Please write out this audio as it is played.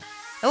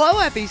Hello,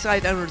 happy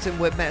site owners and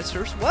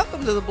webmasters.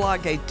 Welcome to the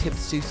Blogate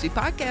Tips Tuesday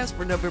podcast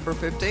for November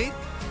 15th,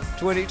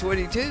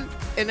 2022.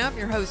 And I'm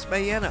your host,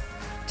 Mayanna.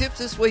 Tips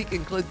this week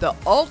include the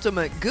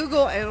ultimate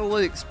Google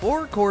Analytics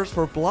 4 course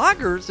for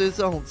bloggers is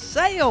on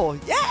sale.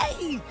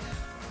 Yay!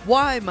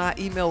 Why my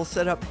email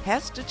setup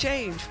has to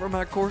change for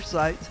my course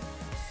sites.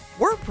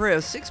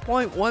 WordPress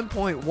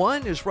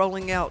 6.1.1 is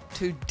rolling out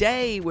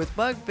today with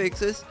bug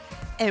fixes,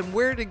 and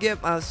where to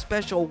get my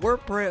special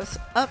WordPress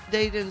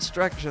update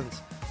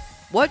instructions.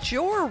 What's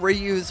your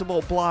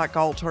reusable block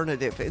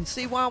alternative, and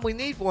see why we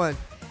need one?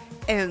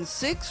 And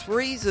 6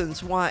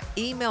 reasons why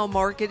email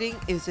marketing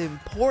is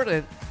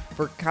important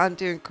for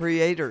content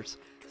creators.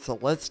 So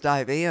let's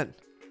dive in.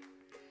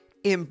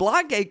 In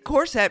Blogate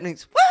course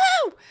happenings,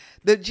 woohoo!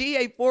 The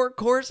GA4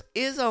 course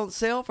is on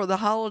sale for the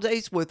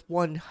holidays with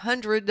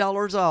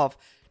 $100 off.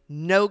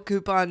 No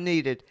coupon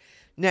needed.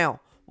 Now,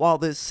 while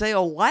this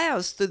sale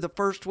lasts through the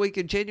first week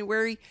of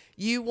January,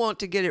 you want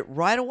to get it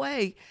right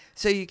away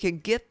so you can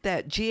get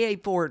that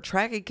GA4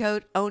 tracking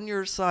code on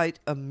your site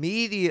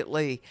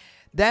immediately.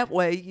 That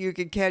way you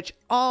can catch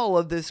all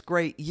of this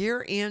great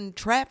year-end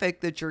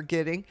traffic that you're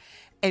getting,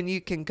 and you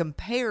can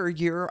compare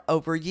year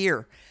over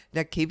year.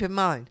 Now keep in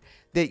mind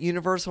that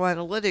Universal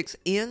Analytics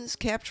ends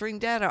capturing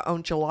data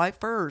on July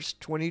 1st,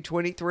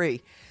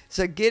 2023.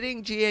 So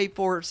getting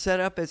GA4 set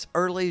up as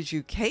early as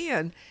you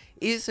can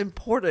is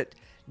important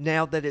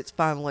now that it's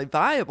finally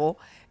viable,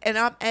 and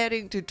I'm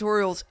adding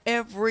tutorials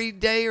every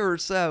day or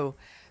so.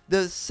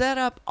 The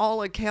Setup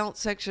All Accounts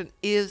section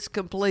is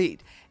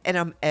complete, and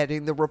I'm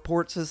adding the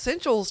Reports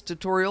Essentials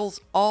tutorials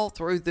all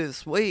through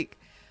this week.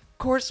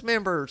 Course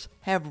members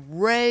have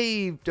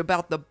raved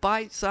about the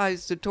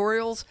bite-sized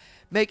tutorials,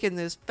 making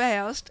this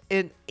fast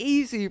and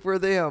easy for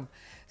them.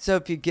 So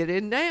if you get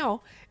in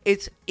now,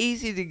 it's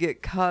easy to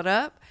get caught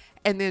up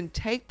and then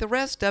take the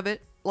rest of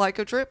it like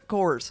a drip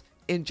course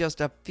in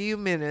just a few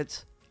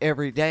minutes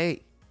every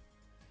day.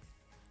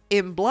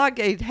 In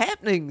Blogate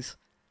happenings,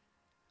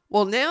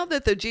 well, now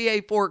that the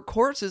GA4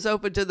 course is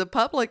open to the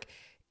public,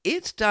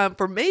 it's time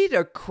for me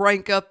to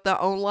crank up the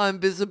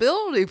online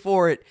visibility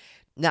for it.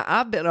 Now,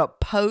 I've been a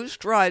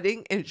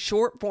post-writing and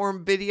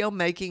short-form video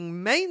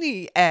making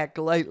maniac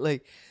lately.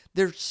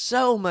 There's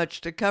so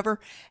much to cover,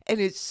 and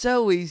it's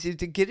so easy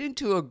to get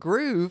into a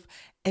groove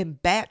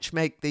and batch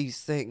make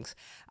these things.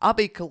 I'll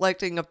be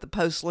collecting up the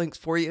post links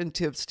for you in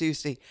Tips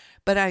Tuesday,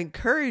 but I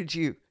encourage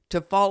you to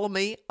follow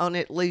me on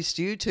at least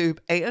YouTube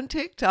and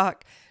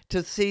TikTok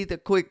to see the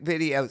quick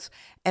videos.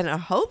 And I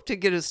hope to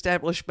get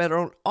established better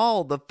on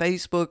all the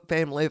Facebook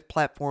family of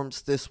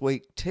platforms this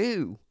week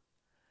too.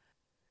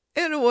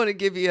 And I want to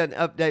give you an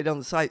update on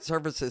the site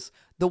services.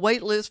 The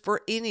wait list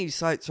for any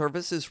site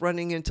service is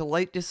running into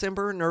late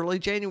December and early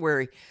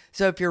January.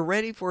 So if you're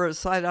ready for a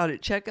site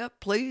audit checkup,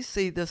 please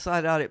see the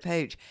site audit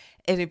page.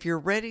 And if you're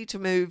ready to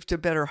move to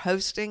better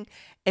hosting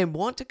and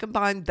want to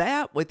combine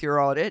that with your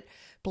audit,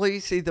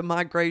 please see the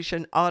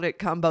Migration Audit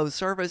Combo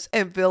service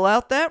and fill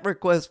out that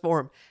request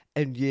form.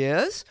 And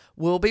yes,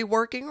 we'll be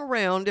working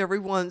around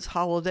everyone's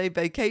holiday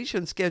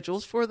vacation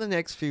schedules for the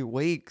next few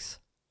weeks.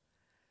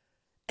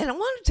 And I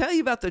want to tell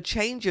you about the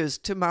changes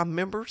to my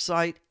member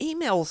site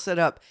email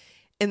setup.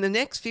 In the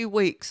next few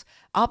weeks,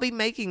 I'll be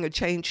making a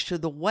change to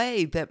the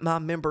way that my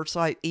member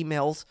site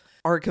emails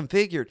are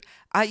configured.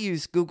 I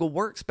use Google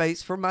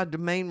Workspace for my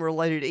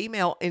domain-related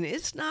email, and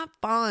it's not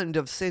fond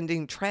of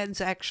sending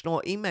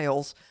transactional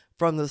emails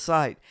from the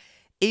site.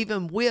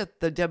 Even with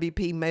the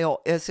WP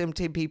Mail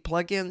SMTP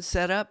plugin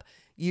set up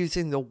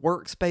using the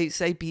Workspace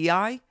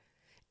API,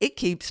 it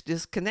keeps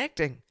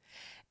disconnecting.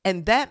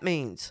 And that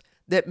means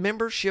that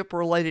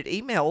membership-related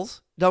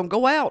emails don't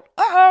go out.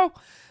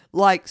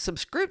 Like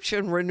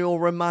subscription renewal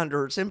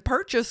reminders and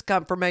purchase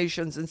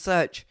confirmations and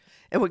such.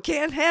 And we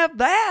can't have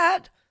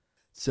that.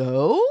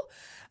 So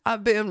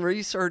I've been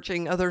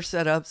researching other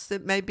setups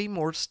that may be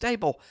more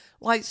stable,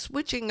 like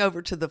switching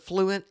over to the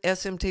Fluent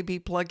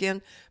SMTP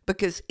plugin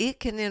because it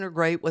can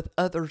integrate with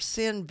other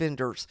send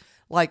vendors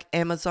like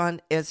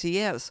Amazon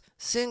SES,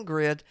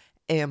 SendGrid,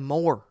 and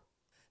more.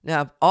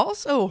 Now, I've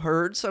also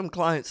heard some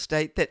clients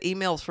state that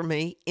emails from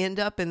me end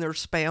up in their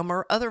spam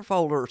or other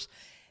folders,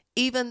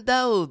 even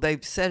though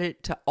they've set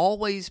it to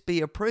always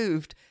be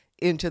approved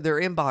into their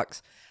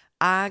inbox.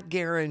 I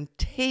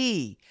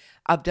guarantee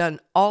I've done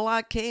all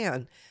I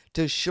can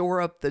to shore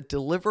up the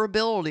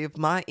deliverability of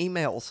my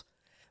emails,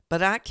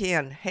 but I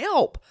can't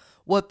help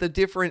what the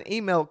different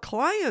email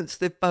clients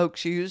that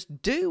folks use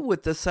do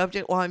with the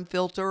subject line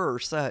filter or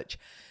such.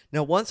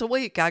 Now, once a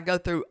week, I go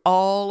through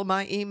all of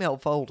my email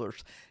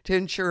folders to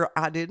ensure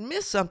I didn't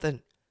miss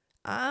something.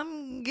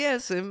 I'm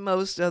guessing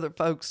most other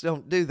folks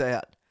don't do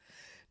that.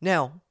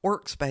 Now,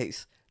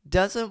 Workspace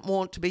doesn't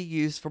want to be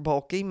used for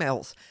bulk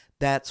emails.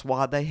 That's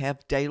why they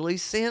have daily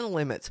send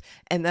limits.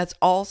 And that's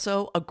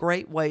also a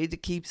great way to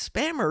keep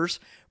spammers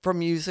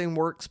from using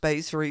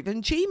Workspace or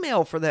even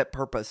Gmail for that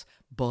purpose.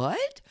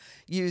 But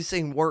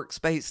using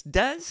Workspace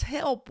does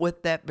help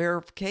with that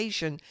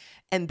verification,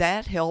 and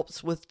that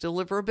helps with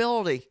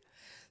deliverability.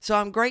 So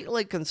I'm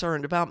greatly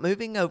concerned about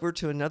moving over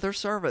to another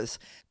service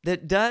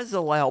that does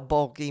allow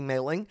bulk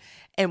emailing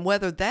and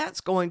whether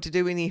that's going to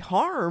do any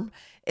harm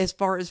as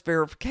far as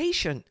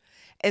verification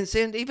and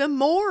send even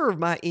more of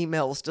my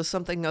emails to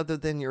something other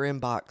than your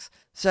inbox.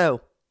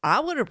 So I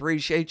would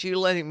appreciate you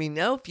letting me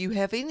know if you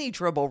have any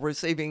trouble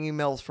receiving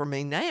emails from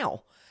me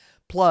now.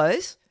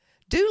 Plus,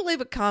 do leave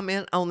a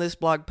comment on this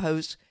blog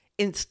post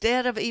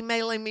instead of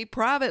emailing me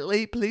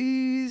privately,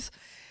 please,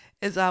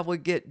 as I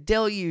would get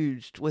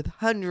deluged with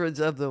hundreds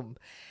of them.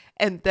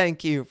 And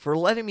thank you for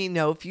letting me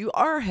know if you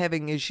are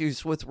having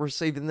issues with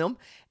receiving them,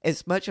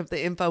 as much of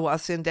the info I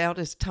send out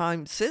is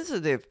time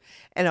sensitive,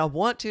 and I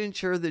want to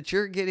ensure that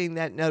you're getting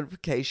that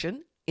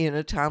notification in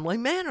a timely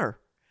manner.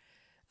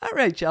 All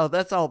right, y'all,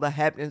 that's all the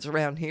happenings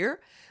around here.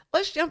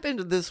 Let's jump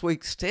into this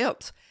week's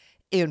tips.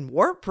 In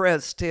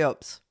WordPress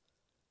tips,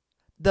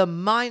 the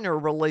minor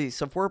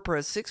release of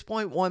WordPress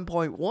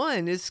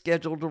 6.1.1 is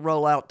scheduled to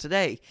roll out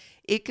today.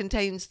 It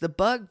contains the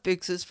bug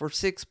fixes for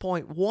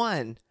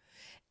 6.1,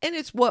 and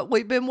it's what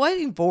we've been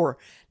waiting for.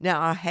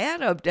 Now, I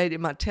had updated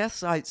my test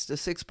sites to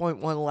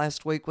 6.1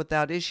 last week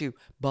without issue,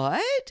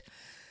 but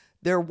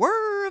there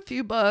were a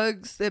few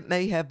bugs that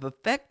may have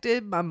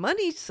affected my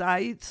money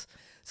sites,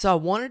 so I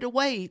wanted to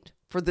wait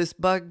for this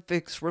bug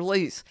fix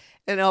release,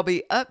 and I'll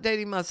be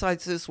updating my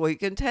sites this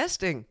week and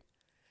testing.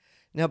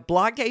 Now,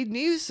 Blockade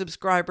News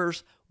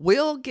subscribers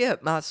will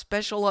get my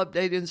special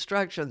update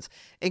instructions,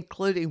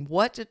 including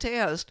what to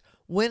test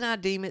when I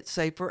deem it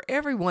safe for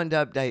everyone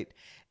to update.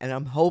 And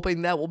I'm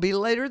hoping that will be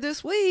later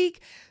this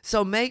week,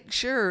 so make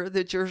sure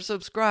that you're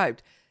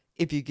subscribed.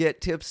 If you get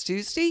Tips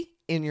Tuesday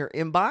in your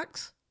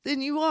inbox,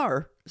 then you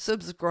are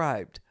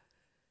subscribed.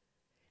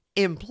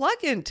 In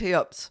plugin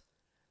tips,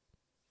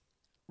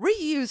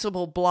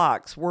 reusable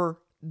blocks were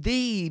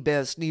the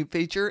best new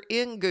feature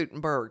in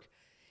Gutenberg.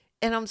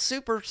 And I'm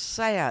super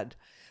sad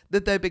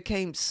that they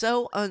became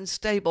so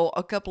unstable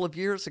a couple of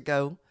years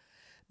ago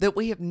that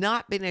we have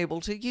not been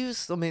able to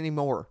use them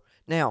anymore.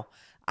 Now,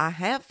 I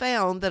have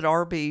found that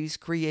RBs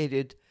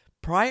created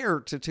prior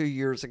to 2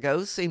 years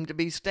ago seem to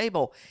be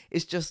stable.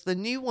 It's just the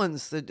new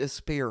ones that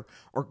disappear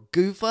or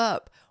goof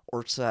up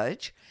or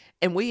such.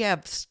 And we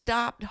have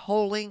stopped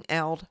holding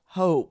out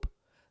hope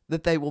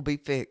that they will be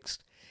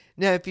fixed.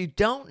 Now, if you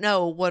don't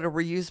know what a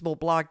reusable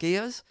block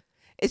is,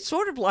 it's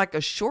sort of like a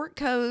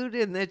shortcode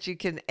in that you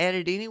can add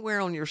it anywhere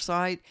on your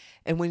site,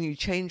 and when you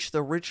change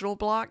the original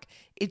block,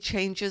 it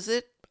changes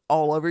it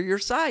all over your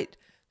site.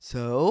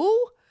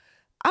 So,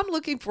 I'm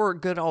looking for a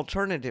good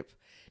alternative.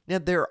 Now,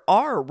 there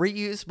are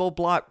reusable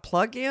block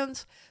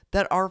plugins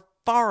that are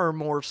far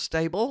more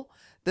stable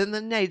than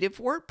the native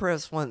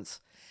WordPress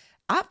ones.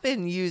 I've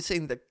been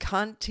using the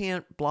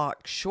Content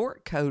Block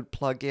Shortcode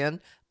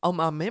plugin on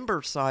my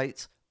member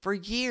sites for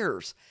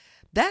years.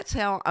 That's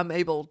how I'm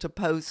able to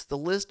post the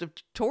list of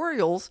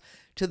tutorials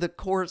to the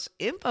course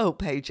info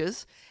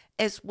pages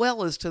as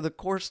well as to the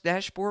course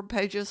dashboard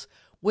pages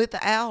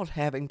without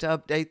having to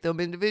update them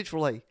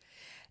individually.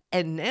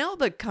 And now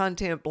the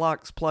Content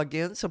Blocks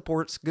plugin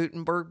supports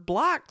Gutenberg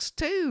blocks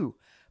too,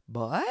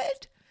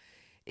 but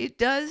it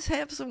does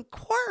have some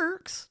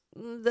quirks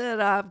that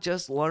I've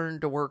just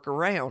learned to work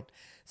around.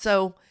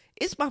 So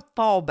it's my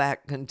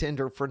fallback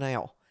contender for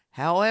now.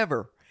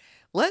 However,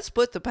 let's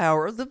put the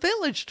power of the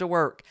village to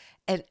work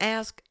and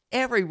ask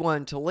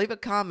everyone to leave a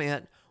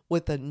comment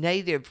with a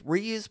native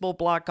reusable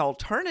block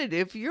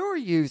alternative you're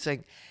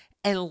using,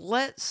 and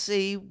let's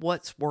see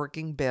what's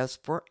working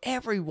best for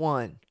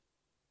everyone.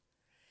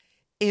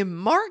 In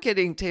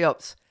marketing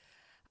tips,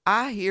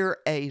 I hear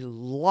a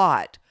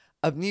lot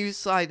of new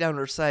site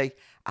owners say,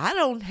 I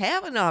don't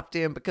have an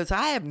opt-in because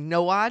I have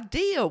no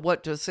idea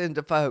what to send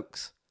to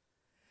folks.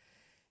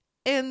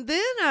 And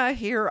then I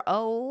hear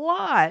a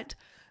lot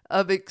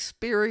of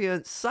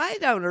experienced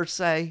site owners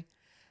say,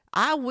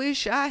 I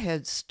wish I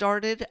had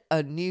started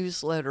a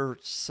newsletter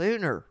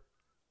sooner.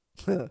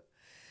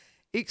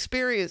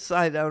 Experienced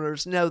site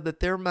owners know that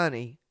their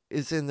money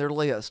is in their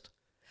list,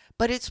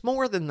 but it's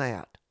more than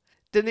that.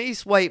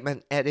 Denise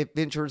Waitman at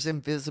Adventures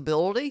in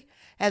Visibility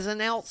has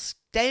an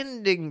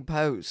outstanding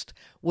post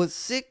with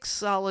 6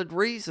 solid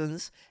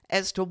reasons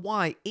as to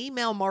why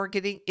email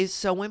marketing is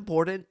so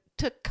important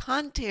to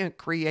content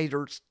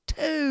creators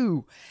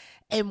too.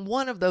 And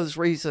one of those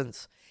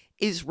reasons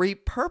is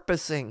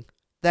repurposing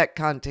that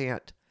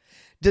content.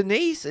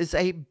 Denise is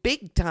a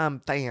big-time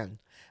fan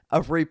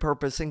of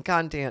repurposing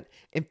content.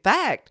 In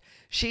fact,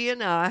 she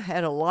and I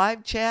had a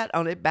live chat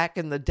on it back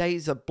in the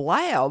days of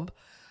Blab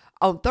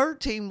on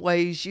 13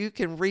 ways you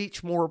can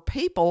reach more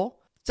people,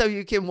 so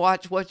you can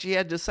watch what she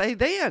had to say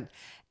then,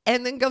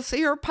 and then go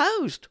see her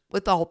post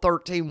with all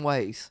 13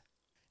 ways.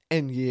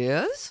 And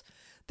yes,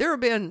 there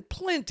have been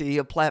plenty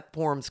of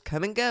platforms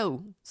come and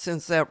go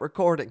since that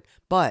recording,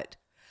 but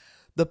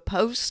the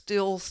post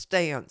still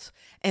stands,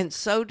 and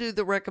so do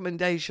the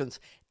recommendations,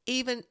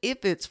 even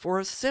if it's for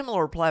a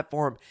similar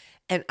platform.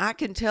 And I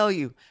can tell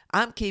you,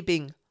 I'm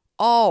keeping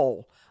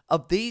all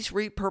of these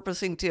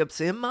repurposing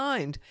tips in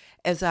mind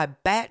as I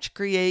batch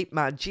create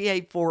my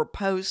GA4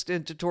 posts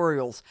and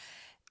tutorials.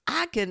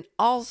 I can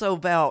also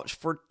vouch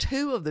for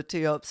two of the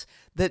tips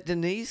that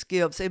Denise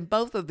gives in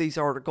both of these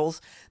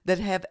articles that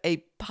have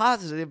a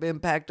positive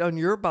impact on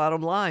your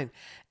bottom line.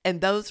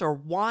 And those are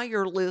why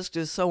your list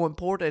is so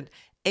important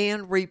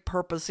and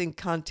repurposing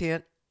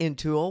content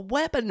into a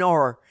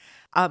webinar.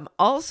 I'm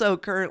also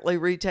currently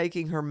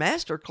retaking her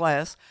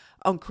masterclass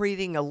on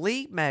creating a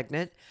lead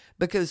magnet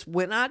because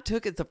when I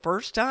took it the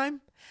first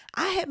time,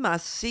 I had my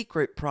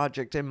secret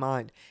project in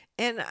mind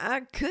and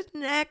I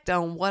couldn't act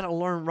on what I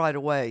learned right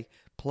away.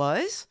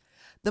 Plus,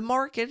 the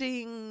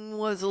marketing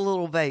was a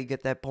little vague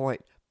at that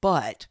point.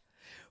 But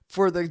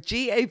for the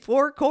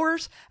GA4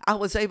 course, I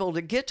was able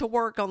to get to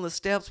work on the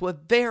steps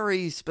with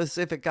very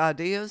specific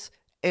ideas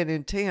and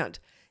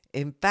intent.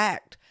 In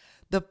fact,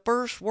 the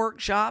first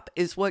workshop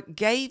is what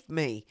gave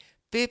me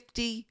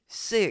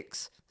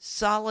 56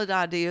 solid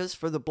ideas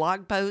for the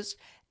blog posts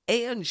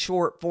and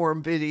short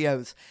form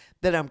videos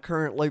that I'm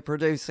currently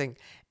producing.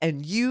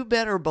 And you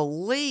better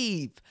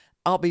believe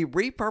I'll be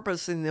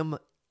repurposing them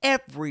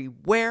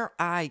everywhere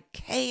I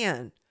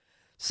can.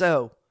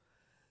 So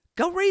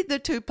go read the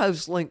two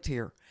posts linked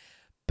here.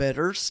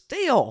 Better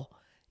still,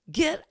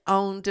 get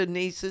on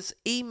Denise's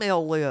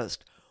email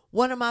list.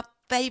 One of my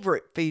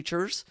favorite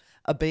features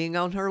of being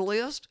on her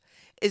list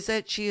is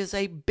that she is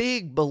a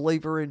big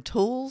believer in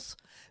tools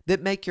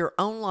that make your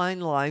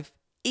online life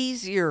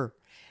easier.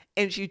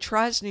 And she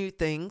tries new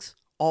things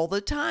all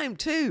the time,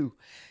 too.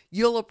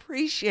 You'll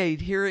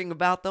appreciate hearing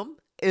about them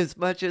as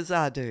much as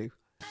I do.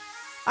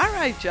 All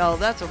right, y'all,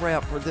 that's a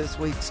wrap for this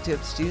week's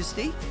Tips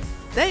Tuesday.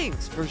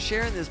 Thanks for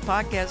sharing this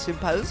podcast and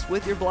post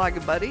with your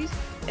blogging buddies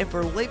and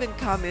for leaving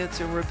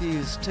comments and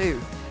reviews,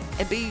 too.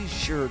 And be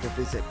sure to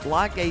visit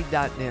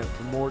blogade.net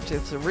for more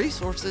tips and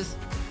resources.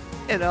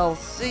 And I'll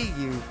see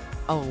you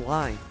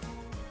online.